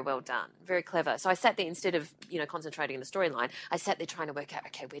very, very well done, very clever. So I sat there, instead of, concentrating on the storyline, I sat there trying to work out,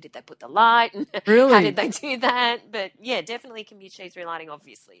 okay, where did they put the light? And really? How did they do that? But, yeah, definitely can be achieved through lighting,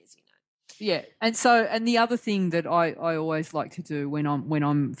 obviously, as you know. Yeah, and the other thing that I always like to do when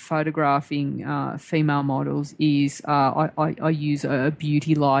I'm photographing female models is I use a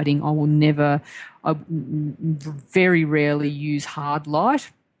beauty lighting. I very rarely use hard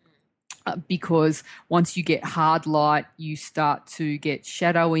light. Because once you get hard light, you start to get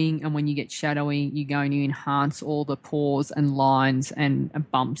shadowing, and when you get shadowing, you're going to enhance all the pores and lines and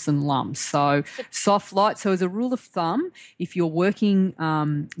bumps and lumps. So soft light. So as a rule of thumb, if you're working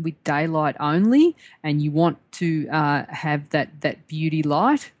with daylight only and you want to have that beauty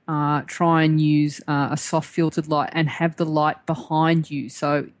light, try and use a soft filtered light and have the light behind you.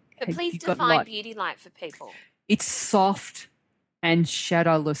 So, but please define beauty light for people. It's soft and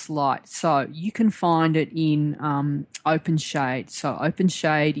shadowless light. So you can find it in open shade. So open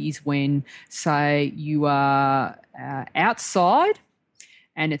shade is when, say, you are outside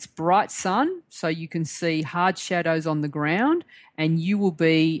and it's bright sun, so you can see hard shadows on the ground, and you will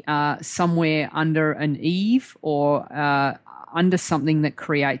be somewhere under an eave or under something that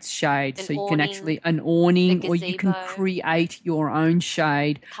creates shade. So you can actually, an awning, or you can create your own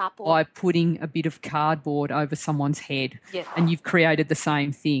shade by putting a bit of cardboard over someone's head, and you've created the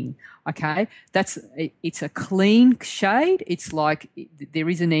same thing. Okay, it's a clean shade. It's like there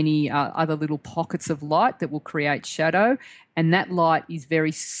isn't any other little pockets of light that will create shadow, and that light is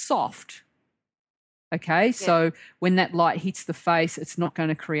very soft. Okay, so when that light hits the face, it's not going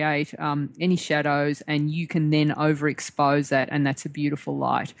to create any shadows, and you can then overexpose that, and that's a beautiful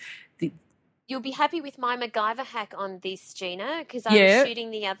light. You'll be happy with my MacGyver hack on this, Gina, because I was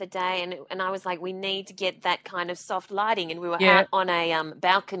shooting the other day and I was like, we need to get that kind of soft lighting. And we were out on a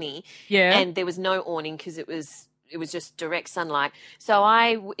balcony and there was no awning because it was just direct sunlight. So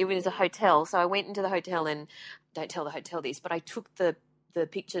it was a hotel. So I went into the hotel and don't tell the hotel this, but I took the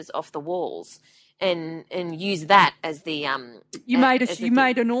pictures off the walls and used that as the You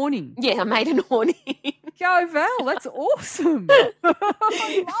made an awning. Yeah, I made an awning. Go Val, that's awesome.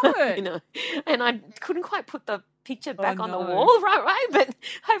 I love it. You know, and I couldn't quite put the picture back on the wall right, but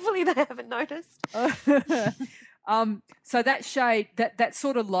hopefully they haven't noticed. So that shade, that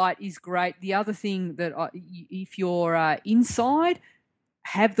sort of light is great. The other thing that if you're inside,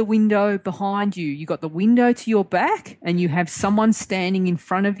 have the window behind you. You got the window to your back and you have someone standing in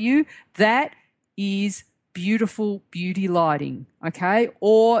front of you. That is beautiful beauty lighting, okay?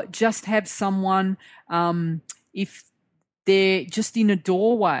 Or just have someone, if they're just in a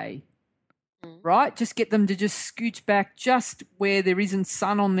doorway, right? Just get them to just scooch back just where there isn't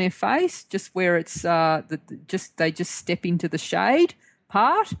sun on their face, just where it's they just step into the shade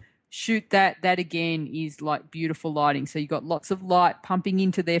part. Shoot that. That again is like beautiful lighting. So you got lots of light pumping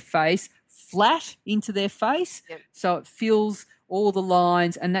into their face, flat into their face, so it fills all the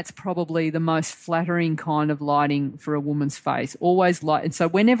lines, and that's probably the most flattering kind of lighting for a woman's face. Always light. And so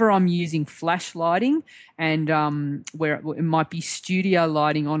whenever I'm using flash lighting and where it might be studio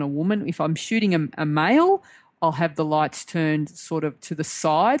lighting on a woman, if I'm shooting a male, I'll have the lights turned sort of to the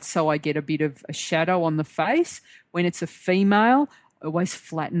side so I get a bit of a shadow on the face. When it's a female, I always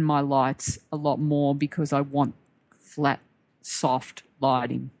flatten my lights a lot more because I want flat, soft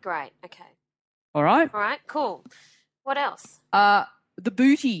lighting. Great. Okay. All right? All right, cool. What else? The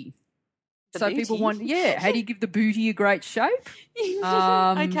booty. Booty? People want, how do you give the booty a great shape?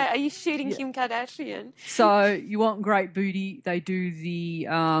 Okay, are you shooting Kim Kardashian? So you want great booty, they do the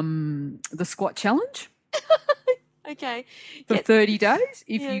squat challenge. Okay. For 30 days.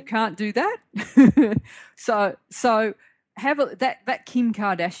 If you can't do that, so have that Kim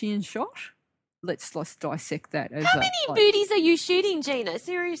Kardashian shot. Let's dissect that. How many booties are you shooting, Gina?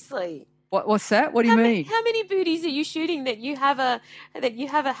 Seriously. What's that? What do you mean? How many booties are you shooting that you have a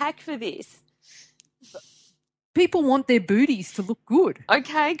hack for this? People want their booties to look good.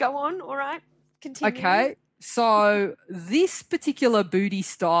 Okay, go on. All right. Continue. Okay. So this particular booty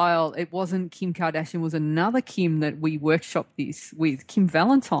style, it wasn't Kim Kardashian, it was another Kim that we workshopped this with, Kim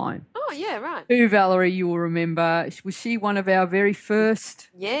Valentine. Oh, yeah, right. Who, Valerie, you will remember, was she one of our very first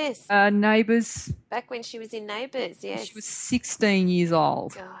neighbours? Back when she was in Neighbours, yes. She was 16 years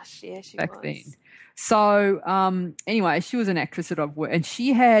old. Gosh, yeah, she back then. So anyway, she was an actress that I've worked, and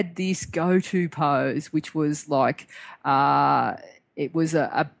she had this go-to pose, which was like it was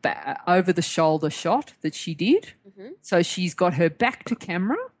a over-the-shoulder shot that she did. Mm-hmm. So she's got her back to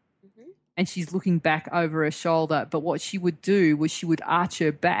camera and she's looking back over her shoulder. But what she would do was she would arch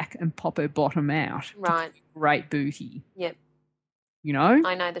her back and pop her bottom out. Right. Great booty. Yep. You know?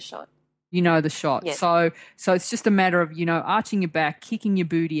 I know the shot. You know the shot. Yep. So it's just a matter of, arching your back, kicking your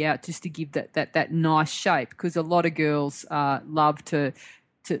booty out just to give that nice shape, because a lot of girls love to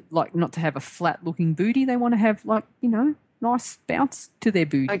like not to have a flat-looking booty. They want to have nice bounce to their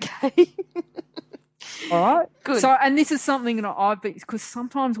booty. Okay. All right. Good. So, and this is something that I've been, because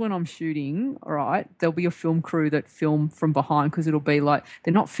sometimes when I'm shooting, all right, there'll be a film crew that film from behind, because it'll be like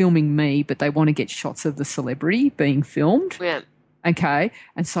they're not filming me, but they want to get shots of the celebrity being filmed. Yeah. Okay.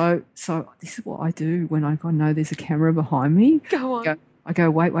 And so this is what I do when I know there's a camera behind me. Go on. I go,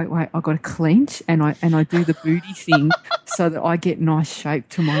 wait. I've got to clench and I do the booty thing so that I get nice shape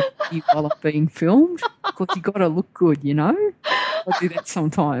to my booty while I'm being filmed, because you got to look good, I do that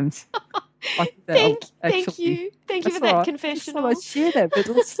sometimes. Thank you for that confessional. I share that, but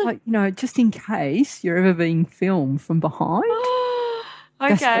it's like, just in case you're ever being filmed from behind. Okay.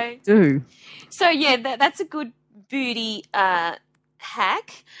 That's what I do. So, yeah, that's a good booty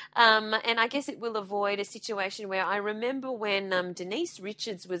hack, and I guess it will avoid a situation where I remember when Denise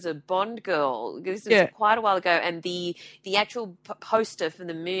Richards was a Bond girl. This was quite a while ago, and the actual poster for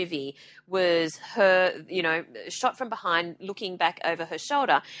the movie was her, shot from behind, looking back over her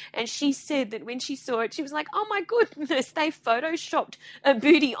shoulder. And she said that when she saw it, she was like, "Oh my goodness, they photoshopped a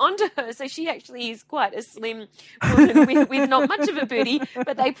booty onto her." So she actually is quite a slim woman with not much of a booty,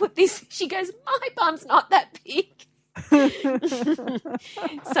 but they put this. She goes, "My bum's not that big."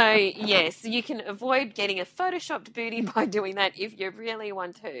 So yes, you can avoid getting a photoshopped booty by doing that if you really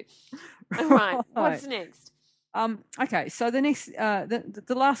want to. All right, what's next? Okay, so the next,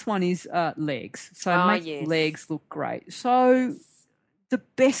 the last one is legs. So make legs look great. So the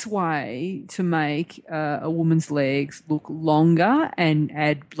best way to make a woman's legs look longer and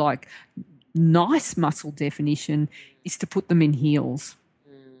add nice muscle definition is to put them in heels.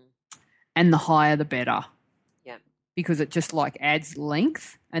 And the higher the better. Yeah. Because it just like adds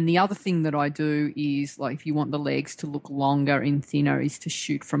length. And the other thing that I do is, like, if you want the legs to look longer and thinner, is to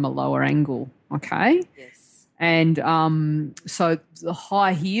shoot from a lower angle. Okay? Yes. And so the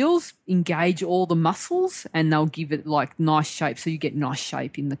high heels engage all the muscles, and they'll give it like nice shape. So you get nice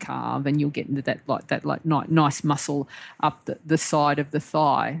shape in the calf, and you'll get into that nice muscle up the side of the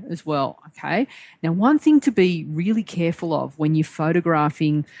thigh as well. Okay. Now, one thing to be really careful of when you're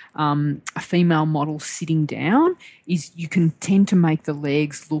photographing a female model sitting down is you can tend to make the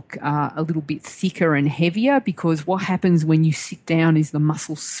legs look a little bit thicker and heavier, because what happens when you sit down is the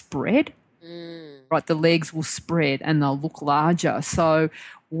muscles spread. Right, the legs will spread and they'll look larger. So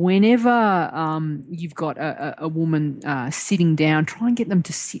whenever you've got a woman sitting down, try and get them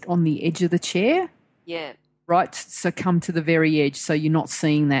to sit on the edge of the chair. Yeah. Right, so come to the very edge so you're not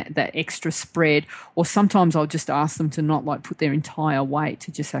seeing that extra spread. Or sometimes I'll just ask them to not like put their entire weight,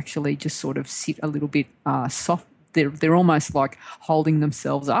 to just actually just sort of sit a little bit soft. They're almost like holding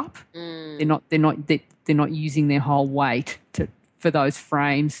themselves up. They're not using their whole weight for those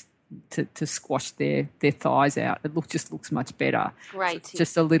frames to squash their thighs out. It just looks much better. Great. So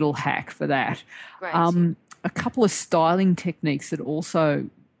just a little hack for that. Great. A couple of styling techniques that also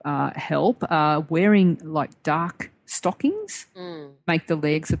help are wearing like dark stockings, make the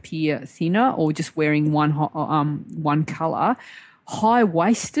legs appear thinner, or just wearing one colour.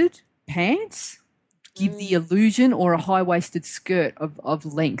 High-waisted pants give the illusion, or a high-waisted skirt of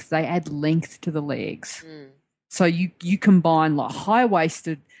length. They add length to the legs. So you combine like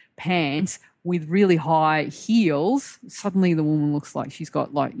high-waisted pants with really high heels, suddenly the woman looks like she's got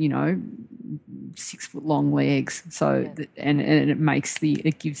 6 foot long legs. So and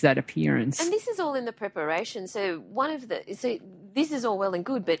it gives that appearance. And this is all in the preparation. So this is all well and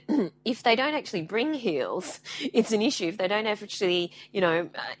good, but if they don't actually bring heels, it's an issue. If they don't actually,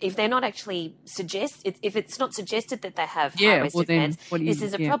 if they're not actually if it's not suggested that they have high-waisted pants, this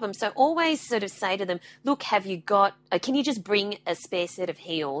is a problem. So always sort of say to them, look, have you got? Can you just bring a spare set of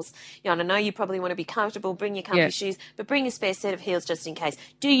heels? And I know you probably want to be comfortable, bring your comfy shoes, but bring a spare set of heels just in case.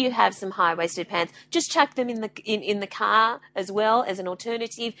 Do you have some high-waisted pants? Just chuck them in the car as well as an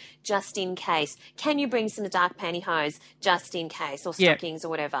alternative, just in case. Can you bring some dark pantyhose just in case, or stockings or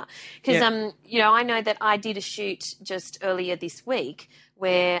whatever? Because I know that I did a shoot just earlier this week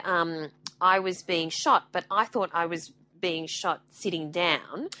where I was being shot, but I thought I was being shot sitting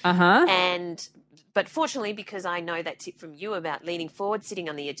down, But fortunately, because I know that tip from you about leaning forward, sitting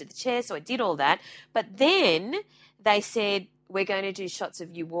on the edge of the chair, so I did all that. But then they said, we're going to do shots of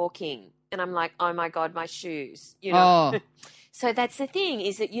you walking. And I'm like, oh, my God, my shoes. So that's the thing,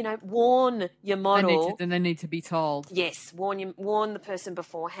 is that, warn your model. They need to be told. Yes, warn the person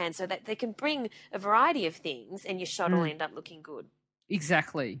beforehand so that they can bring a variety of things and your shot will end up looking good.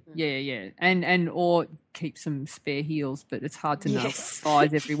 Exactly. Yeah. And or keep some spare heels, but it's hard to know what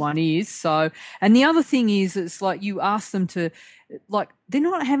size everyone is. So, and the other thing is, it's like you ask them to, like, they're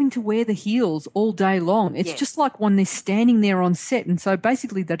not having to wear the heels all day long. It's just like when they're standing there on set, and so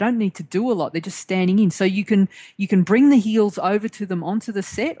basically they don't need to do a lot. They're just standing in. So you can bring the heels over to them onto the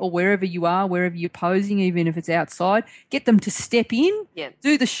set, or wherever you are, wherever you're posing, even if it's outside. Get them to step in,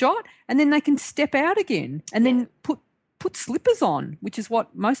 do the shot, and then they can step out again, and then put slippers on, which is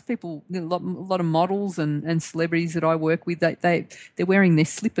what most people, a lot of models and celebrities that I work with, they're wearing their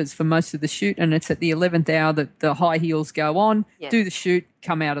slippers for most of the shoot, and it's at the 11th hour that the high heels go on, do the shoot,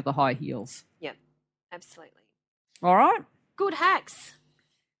 come out of the high heels. Yeah, absolutely. All right. Good hacks.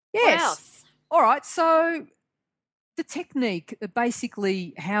 Yes. What else? All right. So the technique,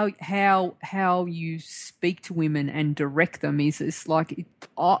 basically how you speak to women and direct them is like,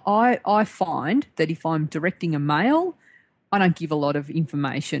 I find that if I'm directing a male, I don't give a lot of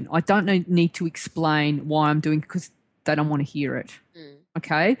information. I don't need to explain why I'm doing, because they don't want to hear it.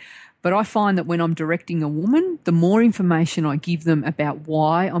 Okay? But I find that when I'm directing a woman, the more information I give them about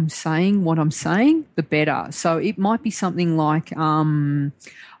why I'm saying what I'm saying, the better. So it might be something like,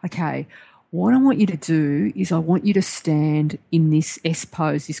 okay, what I want you to do is I want you to stand in this S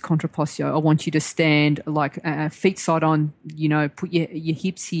pose, this contrapposto. I want you to stand like feet side on, put your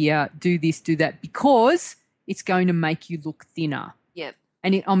hips here, do this, do that, because it's going to make you look thinner. Yep.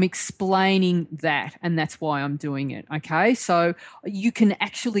 And I'm explaining that, and that's why I'm doing it, okay? So you can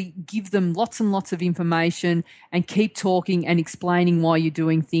actually give them lots and lots of information and keep talking and explaining why you're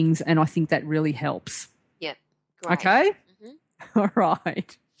doing things, and I think that really helps. Yep. Great. Okay? All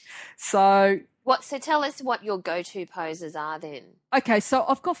right. So So tell us what your go-to poses are then. Okay, so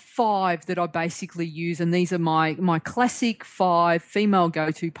I've got 5 that I basically use, and these are my classic 5 female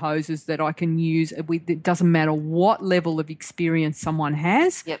go-to poses that I can use. It doesn't matter what level of experience someone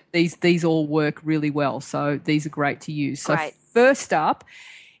has. Yep. These all work really well, so these are great to use. So Great. first up,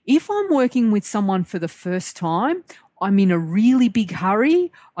 if I'm working with someone for the first time, I'm in a really big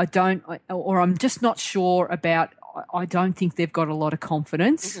hurry, or I'm just not sure about, I don't think they've got a lot of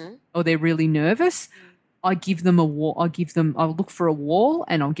confidence, or they're really nervous, I give them a wall. I'll look for a wall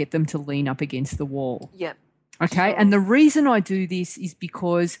and I'll get them to lean up against the wall. Yep. Okay. Sure. And the reason I do this is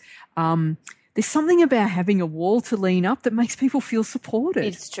because there's something about having a wall to lean up that makes people feel supported.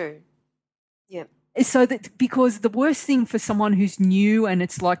 It's true. Yep. So that, because the worst thing for someone who's new, and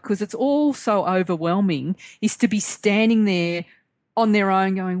it's like, because it's all so overwhelming, is to be standing there on their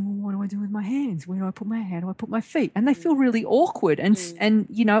own going, well, what do I do with my hands? How do I put my feet? And they feel really awkward and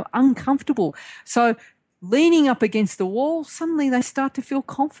uncomfortable. So leaning up against the wall, suddenly they start to feel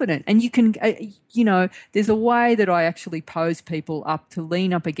confident. And you can, there's a way that I actually pose people up to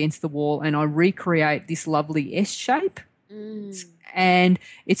lean up against the wall, and I recreate this lovely S shape. And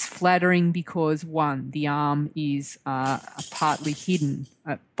it's flattering because, one, the arm is partly hidden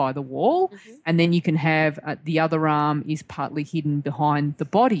by the wall, and then you can have the other arm is partly hidden behind the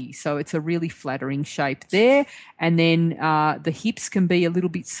body. So it's a really flattering shape there. And then the hips can be a little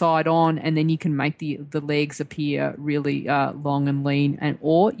bit side on, and then you can make the legs appear really long and lean.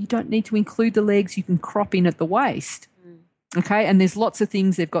 Or you don't need to include the legs. You can crop in at the waist. Okay, and there's lots of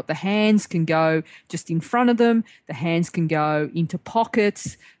things. They've got the hands can go just in front of them. The hands can go into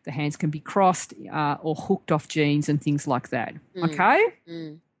pockets. The hands can be crossed or hooked off jeans and things like that. Okay?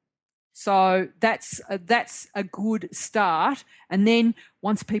 So that's a good start. And then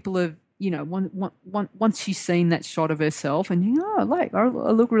once people have, once she's seen that shot of herself and, I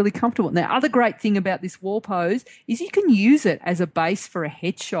look really comfortable. And the other great thing about this wall pose is you can use it as a base for a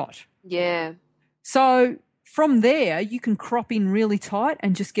headshot. Yeah. So from there, you can crop in really tight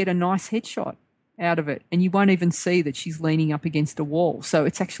and just get a nice headshot out of it, and you won't even see that she's leaning up against a wall. So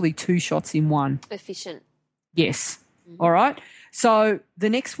it's actually 2 shots in one. Efficient. Yes. All right. So the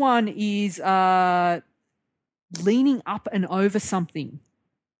next one is leaning up and over something.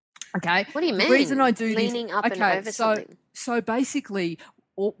 Okay. What do you mean? The reason I do leaning up and over something. So basically,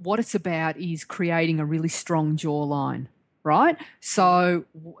 what it's about is creating a really strong jawline. Right? So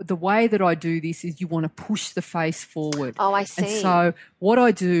the way that I do this is you want to push the face forward. Oh, I see. And so what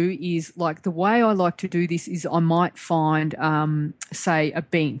I do is, like, the way I like to do this is I might find, say, a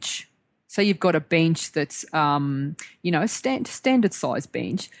bench. So you've got a bench that's, standard size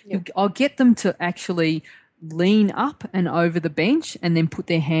bench. Yep. I'll get them to actually lean up and over the bench and then put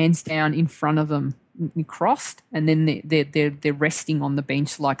their hands down in front of them, crossed, and then they're resting on the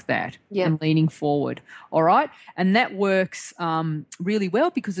bench like that and leaning forward. All right, and that works really well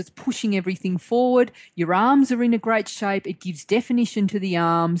because it's pushing everything forward. Your arms are in a great shape. It gives definition to the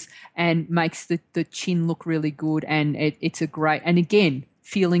arms and makes the chin look really good. And it's a great, and again,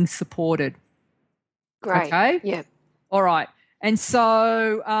 feeling supported. Great. Okay. Yeah. All right. And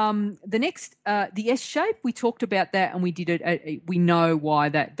so the next, the S shape, we talked about that and we did it. We know why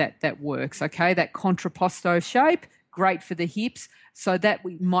that works, okay? That contrapposto shape, great for the hips. So that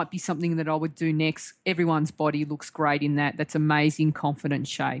might be something that I would do next. Everyone's body looks great in that. That's amazing, confident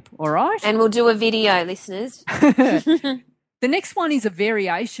shape, all right? And we'll do a video, listeners. The next one is a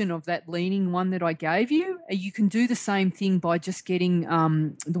variation of that leaning one that I gave you. You can do the same thing by just getting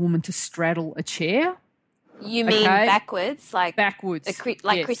the woman to straddle a chair. You mean backwards? Like backwards. Yes.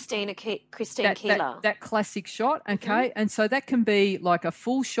 Christine Keeler. That classic shot, okay? And so that can be like a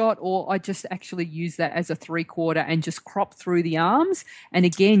full shot, or I just actually use that as a 3/4 and just crop through the arms, and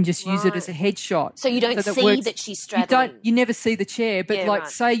again, just use it as a headshot. So you don't see that she's straddling. You never see the chair, but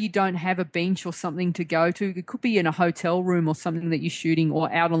say you don't have a bench or something to go to. It could be in a hotel room or something that you're shooting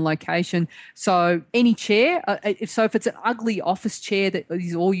or out on location. So any chair, if it's an ugly office chair that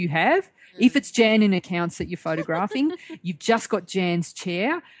is all you have, if it's Jan in accounts that you're photographing, you've just got Jan's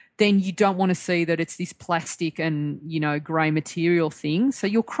chair, then you don't want to see that it's this plastic and, grey material thing. So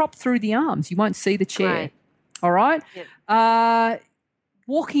you'll crop through the arms. You won't see the chair. Right. All right? Yep.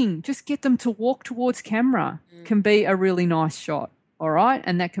 Walking, just get them to walk towards camera can be a really nice shot. All right,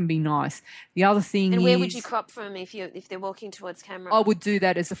 and that can be nice. The other thing and where would you crop from if they're walking towards camera? I would do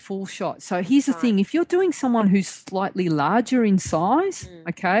that as a full shot. So here's the thing: if you're doing someone who's slightly larger in size,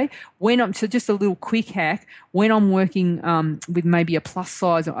 okay, so just a little quick hack: when I'm working with maybe a plus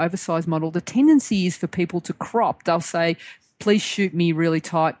size or oversized model, the tendency is for people to crop. They'll say, please shoot me really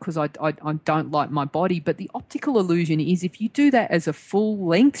tight because I don't like my body. But the optical illusion is if you do that as a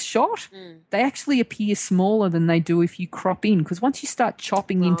full-length shot, they actually appear smaller than they do if you crop in, because once you start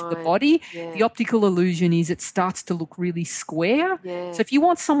chopping into the body, the optical illusion is it starts to look really square. Yeah. So if you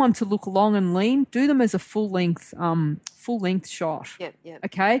want someone to look long and lean, do them as a full-length shot. Yep.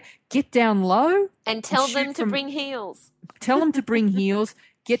 Okay? Get down low. And tell them to bring heels. Tell them to bring heels.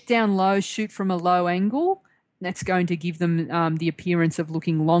 Get down low, shoot from a low angle. That's going to give them the appearance of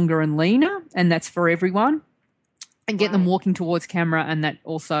looking longer and leaner, and that's for everyone. And get them walking towards camera, and that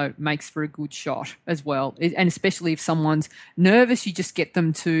also makes for a good shot as well. And especially if someone's nervous, you just get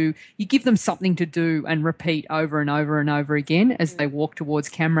them you give them something to do and repeat over and over and over again as they walk towards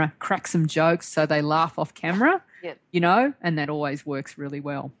camera. Crack some jokes so they laugh off camera, and that always works really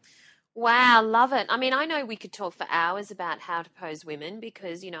well. Wow, love it. I mean, I know we could talk for hours about how to pose women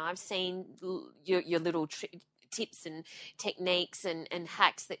because, I've seen your little tips and techniques and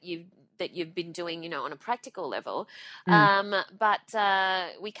hacks that you've been doing, on a practical level. But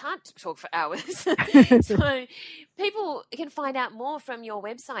we can't talk for hours. So people can find out more from your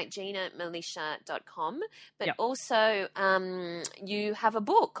website, GinaMiliscia.com. But also you have a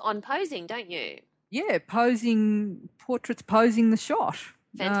book on posing, don't you? Yeah, portraits posing the shot.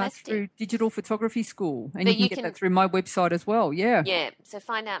 Fantastic. Through Digital Photography School. And you can get that through my website as well, yeah. Yeah, so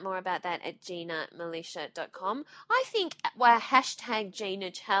find out more about that at GinaMiliscia.com. I think our hashtag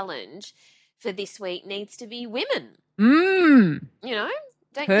Gina Challenge for this week needs to be women.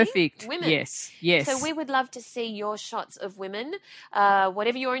 Don't Perfect. You? Women. Yes. So we would love to see your shots of women,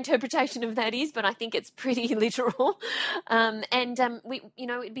 whatever your interpretation of that is, but I think it's pretty literal.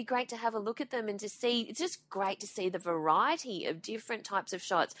 It'd be great to have a look at them and to see. It's just great to see the variety of different types of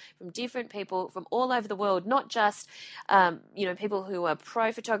shots from different people from all over the world, not just people who are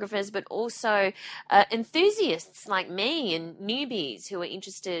pro photographers, but also enthusiasts like me and newbies who are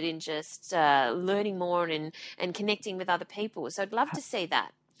interested in just learning more and connecting with other people. So I'd love to see that.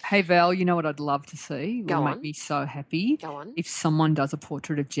 Hey, Val, you know what I'd love to see? It would make me so happy. Go on. If someone does a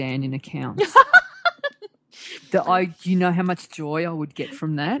portrait of Jan in accounts. Do you know how much joy I would get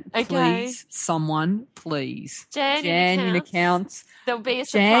from that? Okay. Please, someone, please. Jan in accounts. There'll be a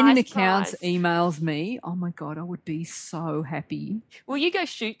surprise Jan in accounts prize. emails me. Oh, my God, I would be so happy. Will you go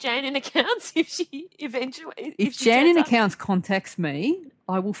shoot Jan in accounts if she eventually... If Jan in accounts contacts me,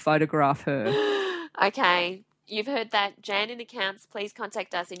 I will photograph her. Okay. You've heard that. Jan in accounts, please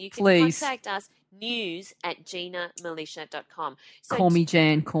contact us. And you can contact us, news@GinaMiliscia.com. So call me,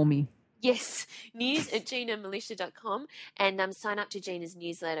 Jan. Call me. Yes, news@GinaMiliscia.com, and sign up to Gina's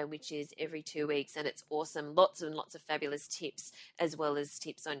newsletter, which is every 2 weeks, and it's awesome. Lots and lots of fabulous tips, as well as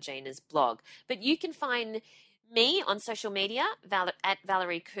tips on Gina's blog. But you can find me on social media, at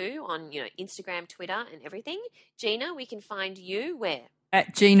Valerie Khoo on Instagram, Twitter, and everything. Gina, we can find you where?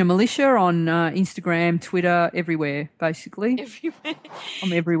 At Gina Milicia on Instagram, Twitter, everywhere, basically. Everywhere.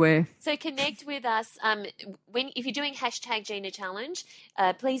 I'm everywhere. So connect with us. If you're doing hashtag Gina Challenge,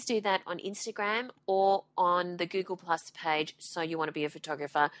 please do that on Instagram or on the Google Plus page, So You Want to Be a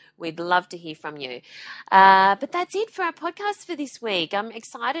Photographer. We'd love to hear from you. But that's it for our podcast for this week. I'm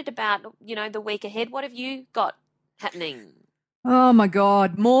excited about, the week ahead. What have you got happening? Oh, my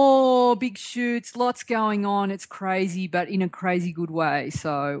God. More big shoots, lots going on. It's crazy, but in a crazy good way.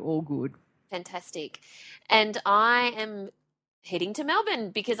 So all good. Fantastic. And I am heading to Melbourne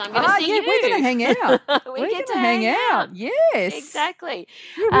because I'm going to see you. We're going to hang out. we get to hang out. Yes. Exactly.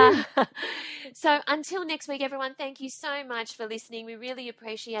 So until next week, everyone, thank you so much for listening. We really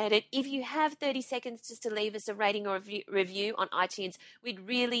appreciate it. If you have 30 seconds just to leave us a rating or a review on iTunes, we'd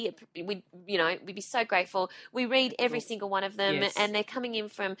be so grateful. We read every single one of them, and they're coming in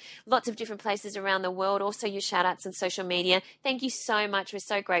from lots of different places around the world. Also your shout outs on social media. Thank you so much. We're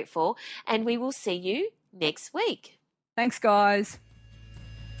so grateful. And we will see you next week. Thanks, guys.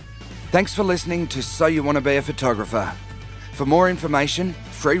 Thanks for listening to So You Want to Be a Photographer. For more information,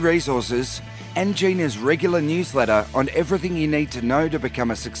 free resources, and Gina's regular newsletter on everything you need to know to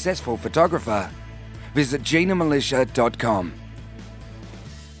become a successful photographer, visit GinaMiliscia.com.